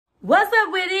What's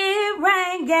up with it,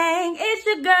 Rain Gang? It's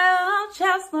your girl,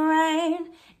 Chelsea Rain,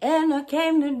 and I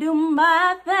came to do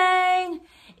my thing.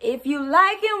 If you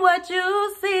liking what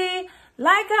you see,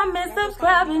 like, comment,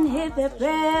 subscribe, and hit that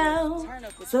bell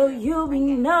so you'll be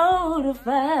notified.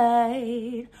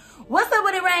 What's up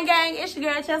with it, Rain Gang? It's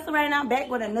your girl, Chelsea Rain. I'm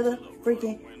back with another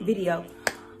freaking video.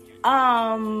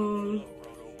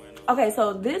 Okay,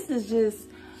 so this is just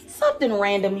something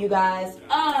random, you guys.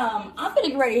 I'm gonna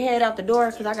get ready to head out the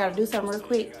door because I gotta do something real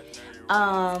quick.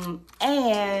 And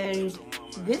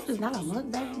this is not a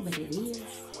mukbang, but it is.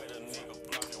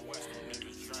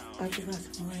 I just got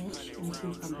some ranch and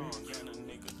cucumber.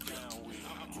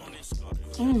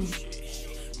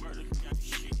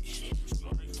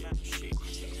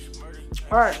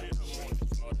 All right.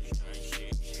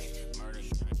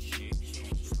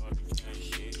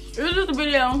 This is just a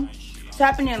video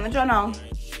tapping in, let y'all know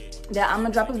that I'm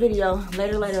gonna drop a video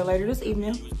later this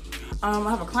evening. I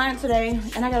have a client today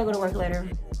and I gotta go to work later.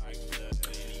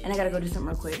 And I gotta go do something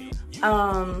real quick.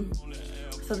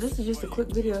 So this is just a quick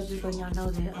video, just letting y'all know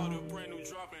that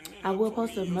I will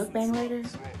post a mukbang later,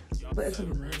 but it's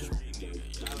gonna be later.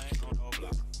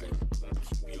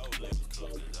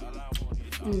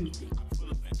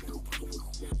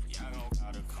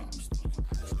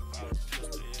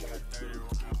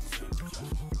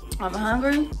 I'm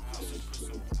hungry,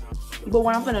 but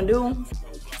what I'm gonna do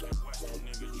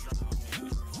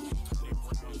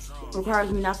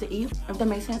requires me not to eat, if that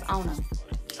makes sense. I don't know.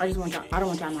 I don't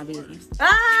want y'all in my business.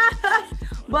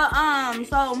 But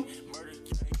so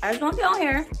I just want to be on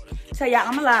here, tell y'all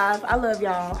I'm alive. I love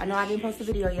y'all. I know I didn't post a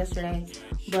video yesterday,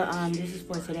 but this is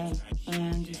for today.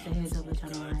 And just a heads up, let y'all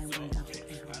know I am going to drop a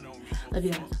video. Love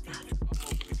you guys.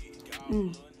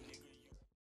 Bye.